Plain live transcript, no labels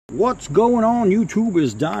What's going on, YouTube?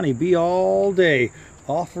 Is Donnie B all day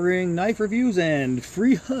offering knife reviews and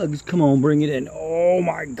free hugs. Come on, bring it in. Oh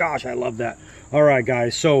my gosh, I love that. All right,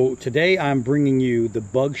 guys, so today I'm bringing you the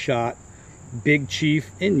Buckshot Big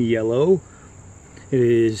Chief in yellow. It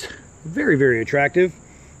is very, very attractive.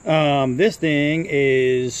 This thing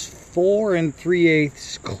is 4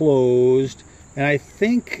 3/8 closed, and I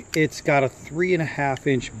think it's got a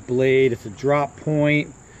 3.5-inch blade. It's a drop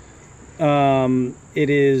point. It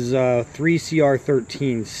is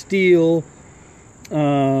 3CR13 steel,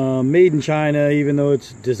 made in China, even though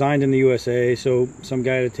it's designed in the USA. So some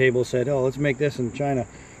guy at a table said, oh, let's make this in China.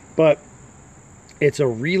 But it's a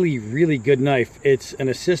really, really good knife. It's an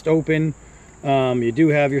assist open. You do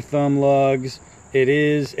have your thumb lugs. It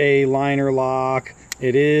is a liner lock.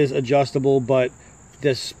 It is adjustable, but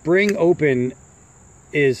the spring open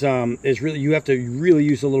is really, you have to really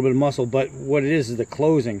use a little bit of muscle. But what it is the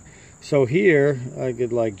closing. So here, I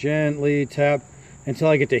could like gently tap until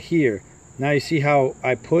I get to here. Now you see how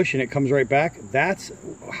I push and it comes right back? That's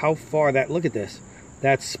how far that, look at this.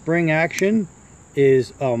 That spring action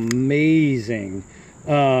is amazing.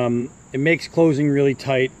 It makes closing really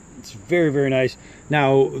tight. It's very, very nice.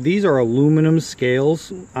 Now, these are aluminum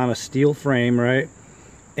scales on a steel frame, right?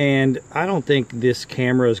 And I don't think this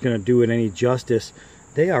camera is going to do it any justice.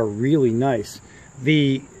 They are really nice.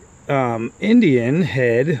 The Indian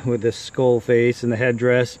head with the skull face and the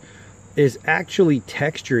headdress is actually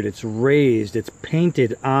textured. It's raised. It's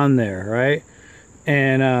painted on there, right?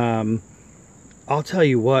 And I'll tell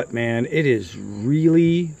you what, man, it is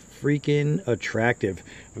really freaking attractive.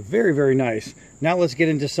 Very, very nice. Now let's get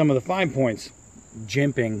into some of the fine points.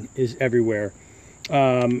 Jimping is everywhere.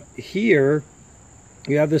 Here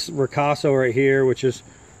you have this ricasso right here, which is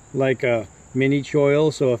like a mini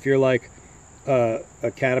choil. So if you're like a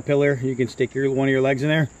caterpillar, you can stick one of your legs in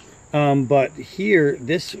there. But here,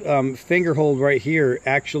 this finger hold right here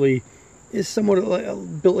actually is somewhat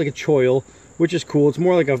built like a choil, which is cool. It's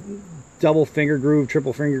more like a double finger groove,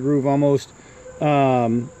 triple finger groove almost.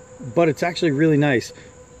 But it's actually really nice.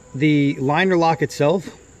 The liner lock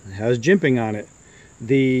itself has jimping on it.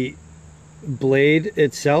 The blade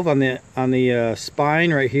itself on the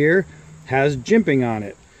spine right here has jimping on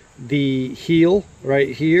it. The heel right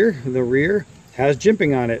here, the rear, has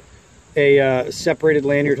jimping on it. A separated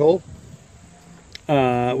lanyard hole,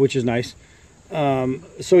 which is nice.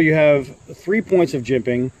 So you have 3 points of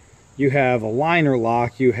jimping. You have a liner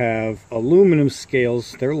lock. You have aluminum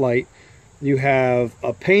scales. They're light. You have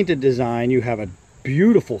a painted design. You have a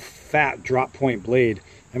beautiful fat drop point blade.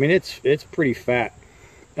 I mean, it's pretty fat.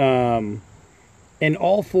 And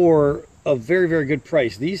all for a very, very good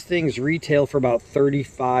price. These things retail for about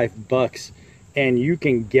 35 bucks, and you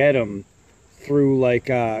can get them through like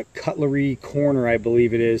Cutlery Corner, I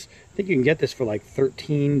believe it is. I think you can get this for like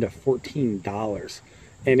 $13 to $14,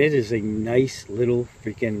 and it is a nice little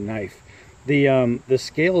freaking knife. The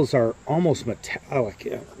scales are almost metallic.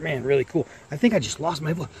 Man, really cool. I think I just lost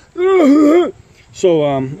my voice.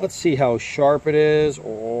 So let's see how sharp it is.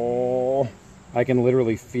 Oh, I can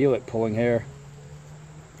literally feel it pulling hair.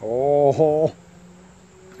 Oh,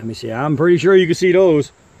 let me see. I'm pretty sure you can see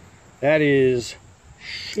those. That is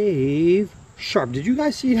shave sharp. Did you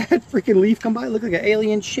guys see that freaking leaf come by? It looked like an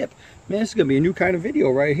alien ship. Man, this is gonna be a new kind of video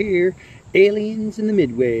right here. Aliens in the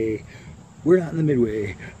Midway. We're not in the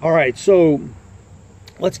Midway. All right, so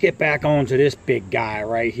let's get back onto this big guy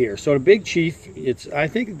right here. So the Big Chief, I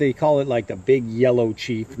think they call it like the Big Yellow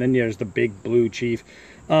Chief. Then there's the Big Blue Chief.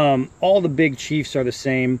 All the Big Chiefs are the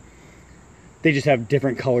same. They just have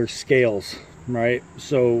different color scales, right?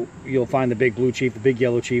 So you'll find the Big Blue Chief, the Big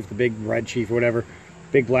Yellow Chief, the Big Red Chief, or whatever,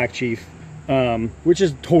 Big Black Chief, which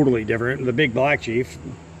is totally different. The Big Black Chief,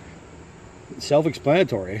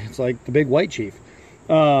 self-explanatory. It's like the Big White Chief.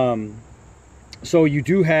 So you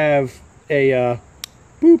do have a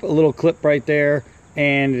little clip right there,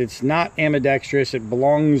 and it's not ambidextrous. It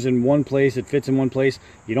belongs in one place. It fits in one place.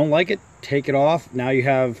 You don't like it, take it off. Now you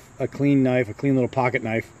have a clean knife, a clean little pocket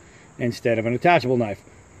knife, instead of an attachable knife.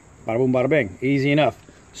 Bada boom, bada bing. Easy enough.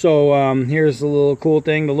 So here's the little cool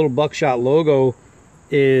thing. The little Buckshot logo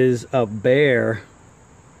is a bear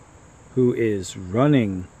who is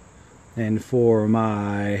running. And for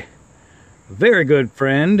my very good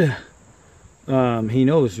friend, he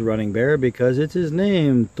knows Running Bear because it's his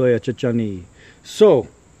name, Toya Chichani. So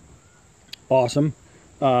awesome.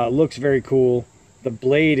 Looks very cool. The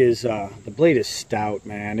blade is stout,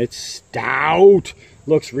 man. It's stout.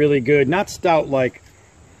 Looks really good. Not stout like,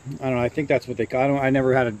 I don't know, I think that's what they call it. I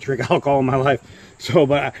never had a drink alcohol in my life. So,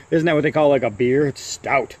 but isn't that what they call like a beer? It's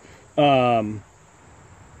stout. Really,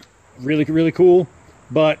 really cool.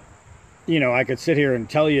 But you know, I could sit here and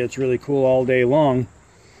tell you it's really cool all day long,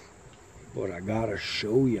 but I gotta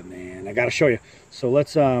show you, man. I gotta show you. So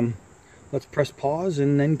let's press pause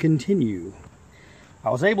and then continue.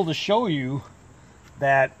 I was able to show you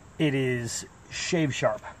that it is shave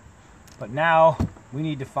sharp, but now we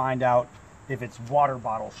need to find out if it's water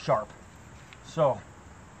bottle sharp. So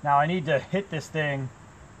now I need to hit this thing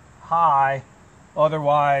high,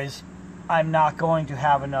 otherwise I'm not going to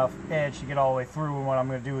have enough edge to get all the way through, and what I'm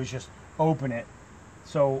going to do is just open it.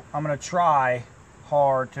 So I'm going to try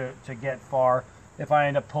hard to get far. If I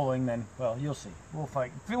end up pulling, then, well, you'll see.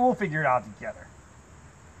 We'll figure it out together.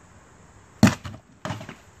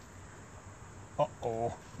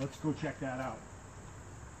 Uh-oh. Let's go check that out.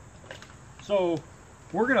 So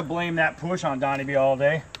we're going to blame that push on Donnie B all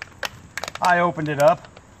day. I opened it up,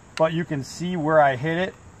 but you can see where I hit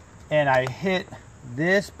it, and I hit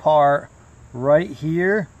this part right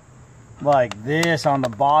here like this on the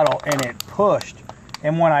bottle, and it pushed.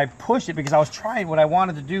 And when I pushed it, because I was trying, what I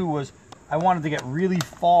wanted to do was I wanted to get really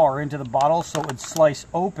far into the bottle so it would slice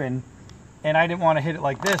open, and I didn't want to hit it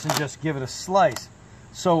like this and just give it a slice.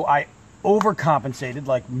 So I overcompensated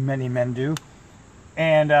like many men do,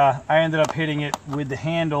 and I ended up hitting it with the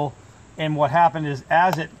handle, and what happened is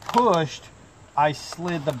as it pushed, I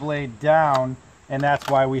slid the blade down, and that's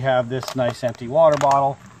why we have this nice empty water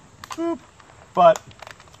bottle. Boop. But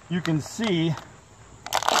you can see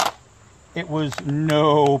it was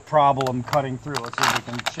no problem cutting through. Let's see if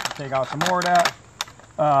we can take out some more of that.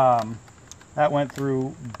 That went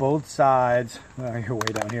through both sides. You're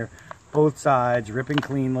way down here. Both sides, ripping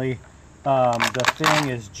cleanly. The thing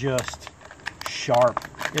is just sharp.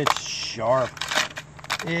 It's sharp.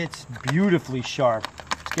 It's beautifully sharp.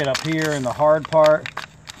 Let's get up here in the hard part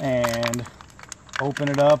and open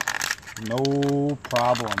it up. No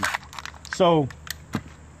problem. So,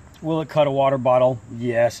 will it cut a water bottle?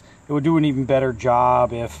 Yes. It would do an even better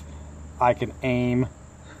job if I could aim.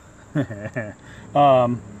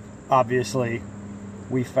 Obviously,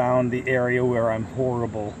 we found the area where I'm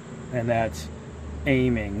horrible, and that's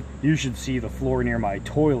aiming. You should see the floor near my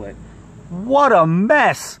toilet. What a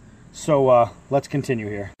mess! So, let's continue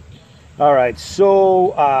here. Alright,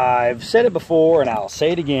 so I've said it before, and I'll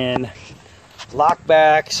say it again.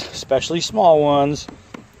 Lockbacks, especially small ones,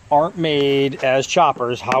 aren't made as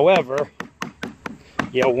choppers. However,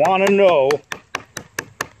 you want to know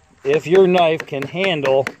if your knife can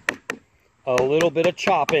handle a little bit of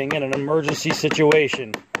chopping in an emergency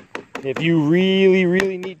situation. If you really,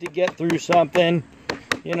 really need to get through something,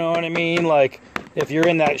 you know what I mean? Like if you're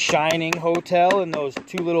in that Shining hotel and those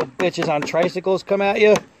two little bitches on tricycles come at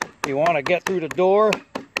you, you want to get through the door,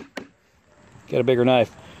 get a bigger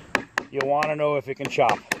knife. You want to know if it can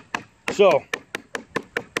chop. So,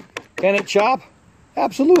 can it chop?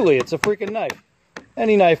 Absolutely, it's a freaking knife.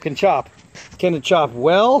 Any knife can chop. Can it chop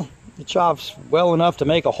well? It chops well enough to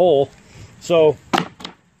make a hole. So,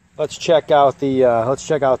 let's check out the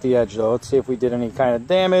edge though. Let's see if we did any kind of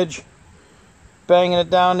damage. Banging it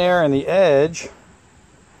down there, and the edge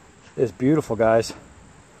is beautiful, guys.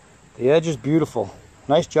 The edge is beautiful.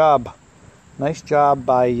 Nice job. Nice job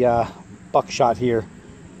by Buckshot here,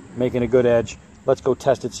 making a good edge. Let's go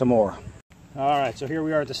test it some more. Alright, so here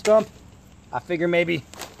we are at the stump. I figure maybe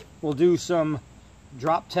we'll do some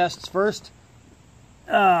drop tests first,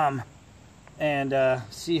 and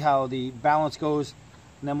see how the balance goes,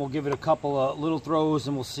 and then we'll give it a couple of little throws,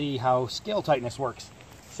 and we'll see how scale tightness works.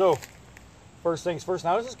 So first things first.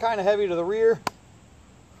 Now this is kind of heavy to the rear,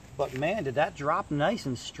 but man, did that drop nice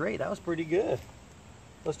and straight. That was pretty good.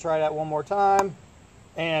 Let's try that one more time.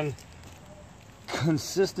 And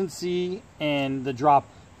consistency and the drop,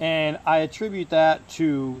 and I attribute that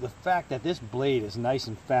to the fact that this blade is nice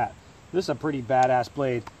and fat. This is a pretty badass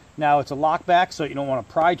blade. Now it's a lockback, so you don't want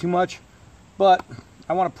to pry too much, but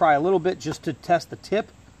I want to pry a little bit just to test the tip,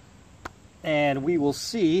 and we will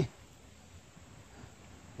see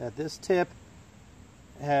that this tip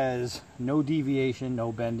has no deviation,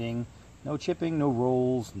 no bending, no chipping, no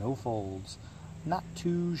rolls, no folds. Not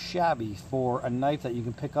too shabby for a knife that you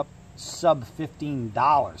can pick up sub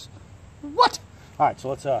 $15. What? All right, so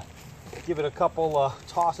let's give it a couple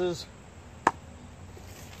tosses.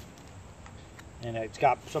 And it's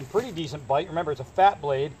got some pretty decent bite. Remember, it's a fat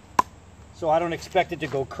blade, so I don't expect it to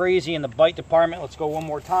go crazy in the bite department. Let's go one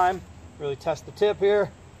more time. Really test the tip here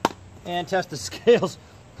and test the scales.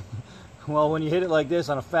 Well, when you hit it like this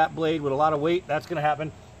on a fat blade with a lot of weight, that's going to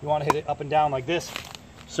happen. You want to hit it up and down like this.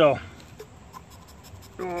 So,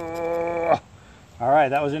 all right,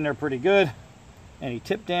 that was in there pretty good. Any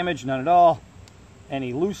tip damage? None at all.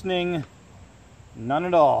 Any loosening? None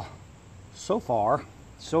at all. So far,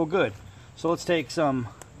 so good. So let's take some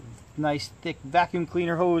nice thick vacuum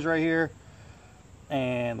cleaner hose right here.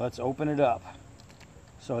 And let's open it up.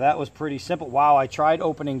 So that was pretty simple. Wow, I tried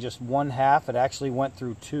opening just one half. It actually went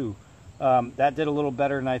through two. That did a little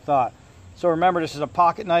better than I thought. So remember, this is a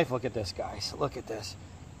pocket knife. Look at this, guys. Look at this.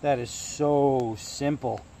 That is so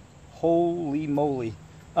simple. Holy moly.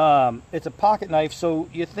 It's a pocket knife, so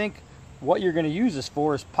you think what you're going to use this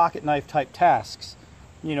for is pocket knife type tasks.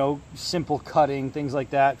 You know, simple cutting, things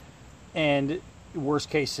like that. And worst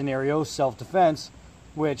case scenario, self-defense,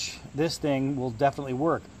 which this thing will definitely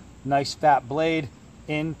work. Nice fat blade,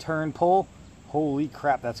 in, turn, pull. Holy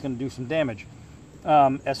crap, that's going to do some damage.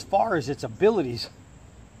 As far as its abilities,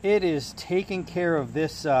 it is taking care of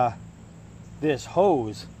this this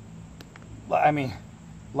hose. I mean,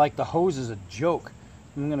 like the hose is a joke.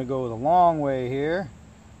 I'm going to go the long way here,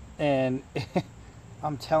 and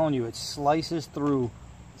I'm telling you, it slices through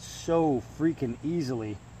so freaking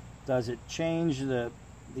easily. Does it change the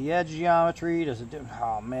edge geometry? Does it do?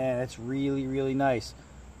 Oh man, it's really, really nice.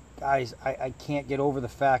 Guys, I can't get over the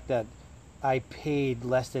fact that I paid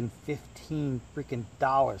less than 15 freaking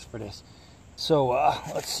dollars for this. So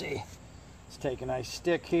let's see. Let's take a nice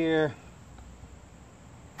stick here,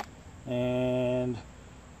 and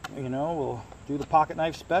you know, we'll do the pocket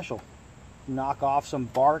knife special. Knock off some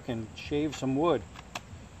bark and shave some wood.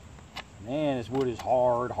 Man, this wood is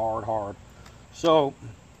hard, hard, hard. So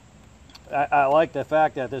I like the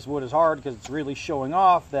fact that this wood is hard because it's really showing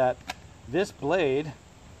off that this blade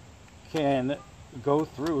can go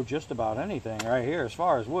through just about anything right here. As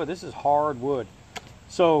far as wood, this is hard wood.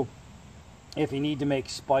 So if you need to make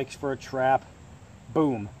spikes for a trap,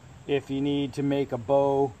 boom. If you need to make a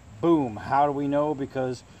bow, boom. How do we know?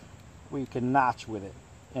 Because we can notch with it.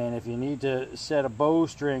 And if you need to set a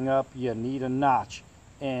bowstring up, you need a notch.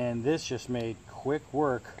 And this just made quick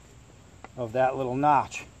work of that little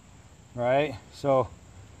notch, right? So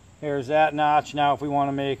here's that notch. Now if we want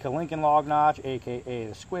to make a Lincoln log notch, aka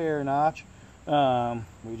the square notch,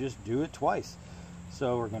 we just do it twice.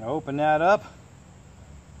 So we're going to open that up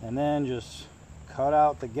and then just cut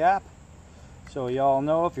out the gap. So y'all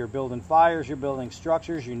know, if you're building fires, you're building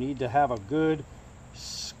structures, you need to have a good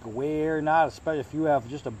square knot, especially if you have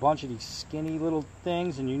just a bunch of these skinny little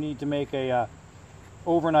things and you need to make a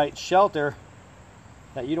overnight shelter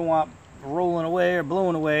that you don't want rolling away or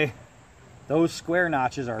blowing away. Those square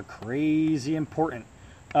notches are crazy important.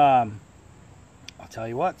 I'll tell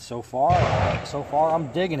you what, so far I'm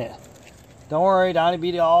digging it. Don't worry, Donnie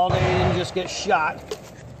beat it all day, didn't just get shot.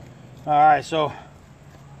 Alright, so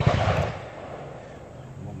well,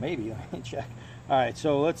 maybe, let me check. Alright,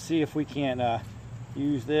 so let's see if we can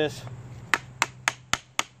use this.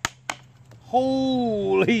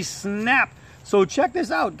 Holy snap! So check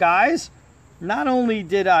this out, guys. Not only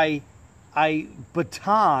did I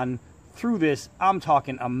baton through this, I'm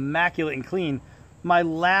talking immaculate and clean. My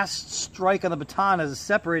last strike on the baton as it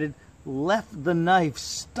separated left the knife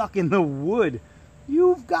stuck in the wood.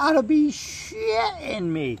 You've got to be shitting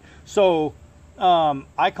me. So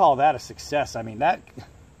I call that a success. I mean,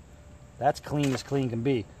 that's clean as clean can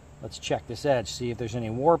be. Let's check this edge, see if there's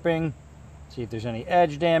any warping, see if there's any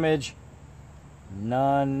edge damage.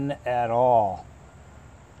 None at all.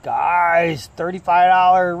 Guys,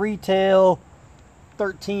 $35 retail,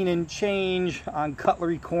 13 and change on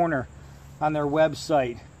Cutlery Corner on their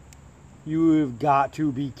website. You've got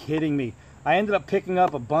to be kidding me. I ended up picking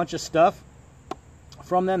up a bunch of stuff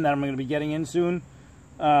from them that I'm going to be getting in soon.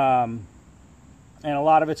 And a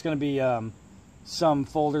lot of it's going to be some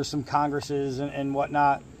folders, some congresses and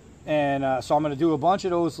whatnot. And so I'm going to do a bunch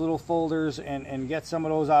of those little folders and get some of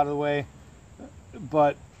those out of the way.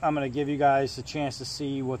 But I'm going to give you guys a chance to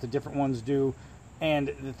see what the different ones do. And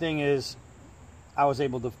the thing is, I was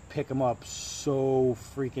able to pick them up so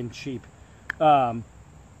freaking cheap.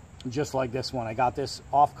 Just like this one. I got this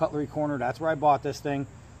off Cutlery Corner. That's where I bought this thing.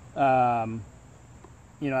 You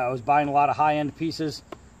know, I was buying a lot of high-end pieces,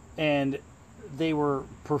 and they were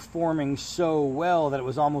performing so well that it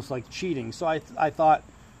was almost like cheating. So I thought,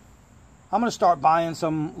 I'm going to start buying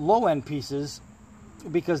some low-end pieces,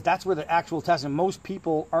 because that's where the actual test, and most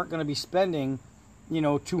people aren't going to be spending, you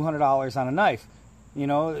know, $200 on a knife. You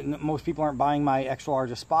know, most people aren't buying my extra large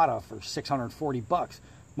Espada for $640.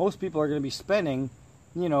 Most people are going to be spending,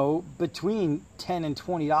 you know, between $10 and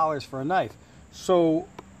 $20 for a knife. So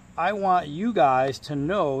I want you guys to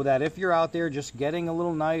know that if you're out there just getting a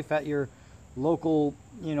little knife at your local,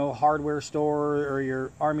 you know, hardware store or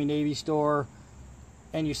your Army Navy store,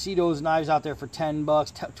 and you see those knives out there for 10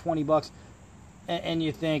 bucks, 20 bucks, and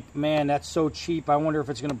you think, man, that's so cheap, I wonder if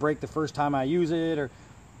it's going to break the first time I use it. Or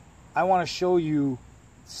I want to show you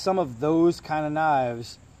some of those kind of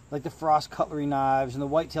knives like the frost cutlery knives and the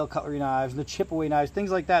whitetail cutlery knives and the chip away knives,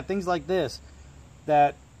 things like that, things like this,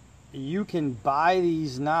 that you can buy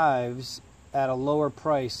these knives at a lower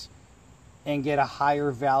price and get a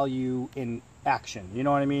higher value in action. You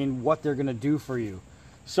know what I mean? What they're going to do for you.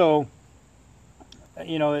 So,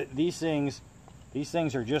 you know, these things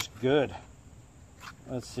are just good.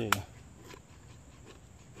 Let's see.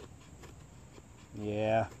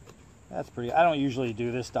 Yeah, that's pretty. I don't usually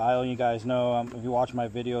do this style. You guys know, if you watch my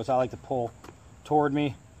videos, I like to pull toward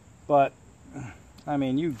me. But, I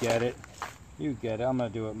mean, you get it. You get it. I'm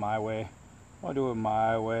going to do it my way. I'm going to do it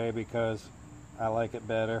my way because I like it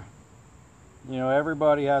better. You know,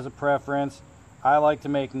 everybody has a preference. I like to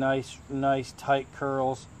make nice tight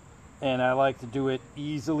curls, and I like to do it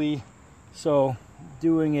easily. So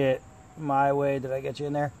doing it my way, did I get you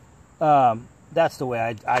in there? That's the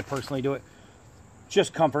way I personally do it.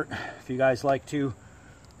 Just comfort. If you guys like to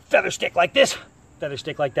feather stick like this, feather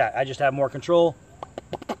stick like that, I just have more control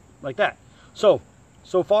like that. So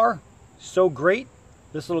far, so great.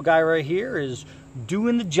 This little guy right here is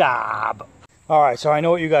doing the job. All right, so I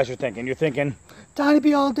know what you guys are thinking. You're thinking, Donnie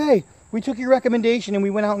B all day. We took your recommendation and we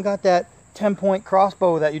went out and got that 10-point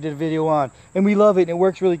crossbow that you did a video on, and we love it and it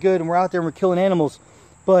works really good and we're out there and we're killing animals.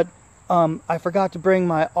 But I forgot to bring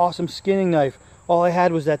my awesome skinning knife. All I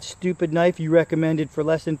had was that stupid knife you recommended for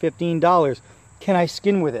less than $15. Can I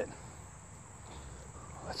skin with it?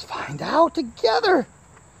 Let's find out together.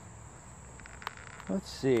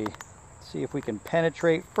 Let's see. Let's see if we can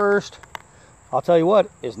penetrate first. I'll tell you what,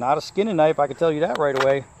 it's not a skinning knife, I can tell you that right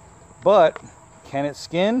away. But can it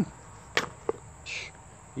skin?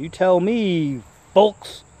 You tell me,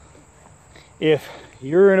 folks. If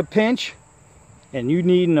you're in a pinch and you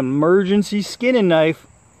need an emergency skinning knife,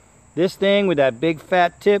 this thing with that big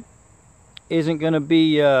fat tip isn't going to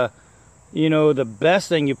be, you know, the best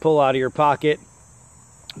thing you pull out of your pocket.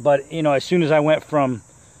 But, you know, as soon as I went from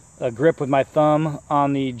a grip with my thumb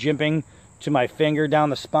on the jimping to my finger down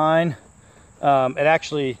the spine, it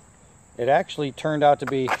actually turned out to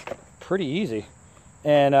be pretty easy.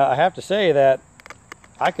 And I have to say that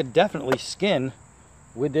I could definitely skin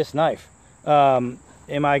with this knife. Am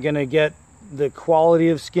I going to get the quality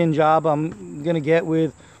of skin job I'm going to get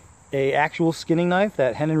with a actual skinning knife,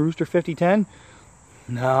 that Hen and Rooster 5010?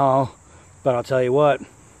 No, but I'll tell you what,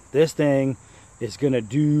 this thing is going to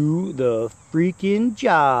do the freaking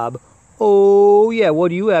job. Oh yeah, what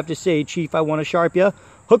do you have to say, Chief? I want to sharp ya.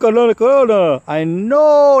 I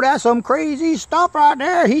know, that's some crazy stuff right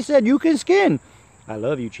there. He said you can skin. I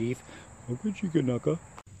love you, Chief.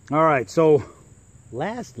 All right, so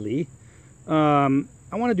lastly, I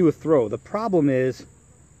want to do a throw. The problem is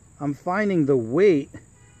I'm finding the weight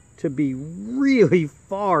to be really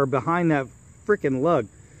far behind that freaking lug.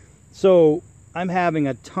 So I'm having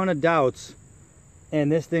a ton of doubts in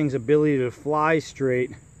this thing's ability to fly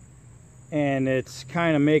straight, and it's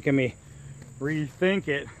kind of making me rethink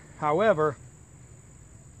it. However,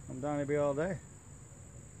 I'm down to be all day.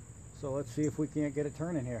 So let's see if we can't get it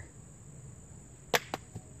turning here.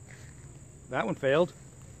 That one failed.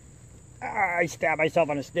 I stabbed myself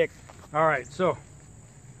on a stick. All right, so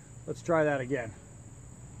let's try that again.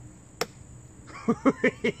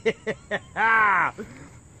 Ow!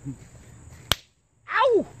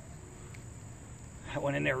 That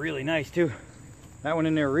went in there really nice too. That went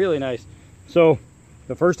in there really nice. So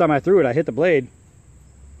the first time I threw it, I hit the blade,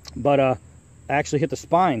 but I actually hit the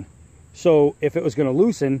spine. So if it was going to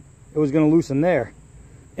loosen, it was going to loosen there.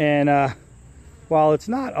 And while it's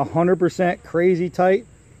not 100% crazy tight,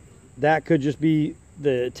 that could just be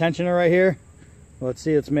the tensioner right here. Let's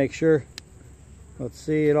see, let's make sure. Let's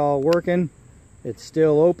see it all working. It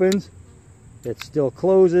still opens. It still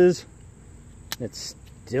closes. It's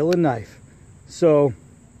still a knife. So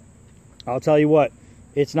I'll tell you what,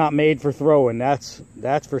 it's not made for throwing. That's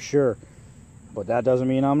for sure. But that doesn't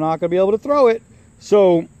mean I'm not going to be able to throw it.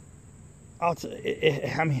 So I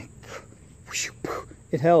mean,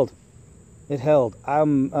 it held. It held.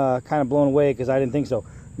 I'm kind of blown away because I didn't think so.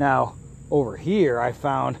 Now, over here, I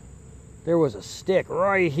found there was a stick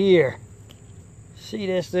right here. See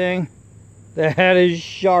this thing? That is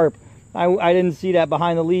sharp. I didn't see that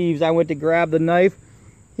behind the leaves. I went to grab the knife.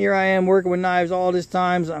 Here I am working with knives all this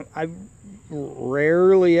time. I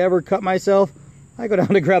rarely ever cut myself. I go down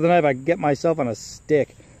to grab the knife, I get myself on a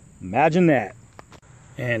stick. Imagine that.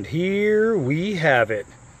 And here we have it.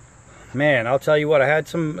 Man, I'll tell you what, I had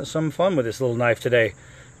some fun with this little knife today.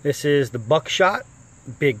 This is the Buckshot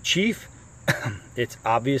Big Chief. It's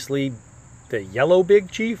obviously the yellow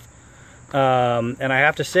Big Chief. And I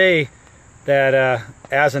have to say that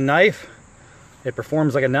as a knife, it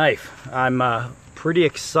performs like a knife. I'm pretty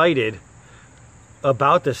excited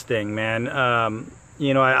about this thing, man.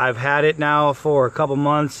 You know, I've had it now for a couple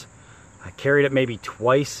months. I carried it maybe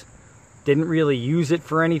twice. Didn't really use it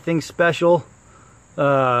for anything special.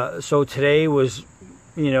 So today was,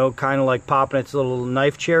 you know, kind of like popping its little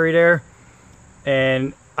knife cherry there.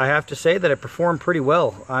 And I have to say that it performed pretty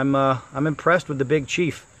well. I'm impressed with the Big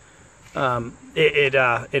Chief.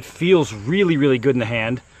 It feels really, really good in the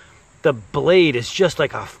hand. The blade is just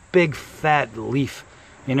like a big fat leaf,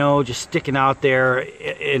 you know, just sticking out there.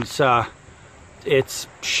 It's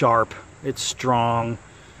sharp, it's strong,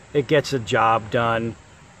 it gets the job done.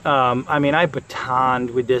 I mean, I batoned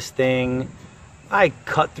with this thing, I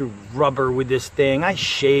cut through rubber with this thing, I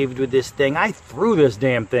shaved with this thing, I threw this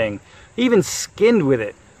damn thing, even skinned with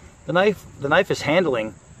it. The knife is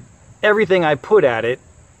handling everything I put at it.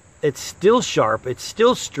 It's still sharp, it's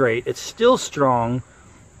still straight, it's still strong,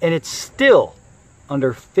 and it's still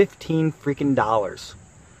under $15 freaking dollars.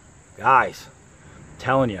 Guys, I'm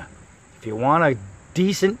telling you, if you want a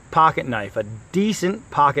decent pocket knife,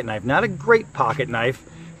 not a great pocket knife,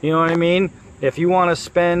 you know what I mean? If you want to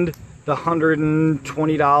spend the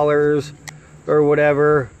 $120 or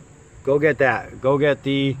whatever, go get that. Go get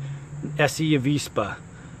the SE Avispa,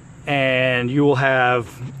 and you will have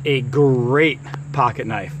a great pocket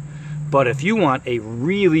knife. But if you want a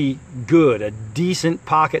really good, a decent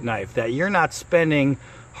pocket knife that you're not spending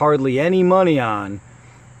hardly any money on,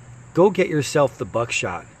 go get yourself the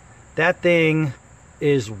Buckshot. That thing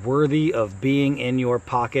is worthy of being in your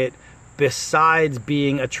pocket, besides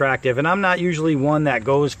being attractive. And I'm not usually one that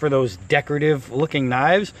goes for those decorative looking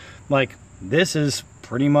knives. Like, this is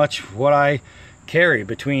pretty much what I carry.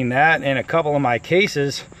 Between that and a couple of my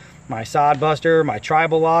cases, my Sodbuster, my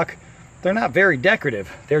Tribal Lock, they're not very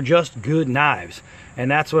decorative. They're just good knives.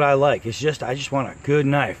 And that's what I like. It's just, I just want a good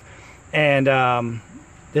knife. And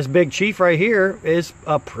this Big Chief right here is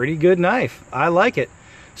a pretty good knife. I like it.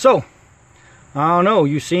 So, I don't know,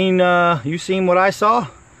 you seen what I saw?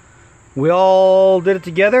 We all did it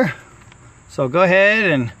together. So go ahead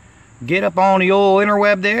and get up on the old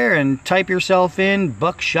interweb there and type yourself in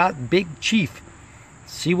Buckshot Big Chief.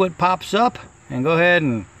 See what pops up, and go ahead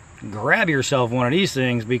and grab yourself one of these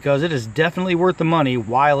things, because it is definitely worth the money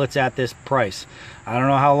while it's at this price. I don't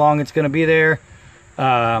know how long it's going to be there,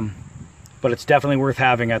 but it's definitely worth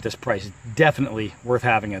having at this price. Definitely worth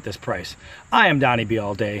having at this price. I am Donnie B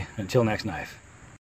all day. Until next knife.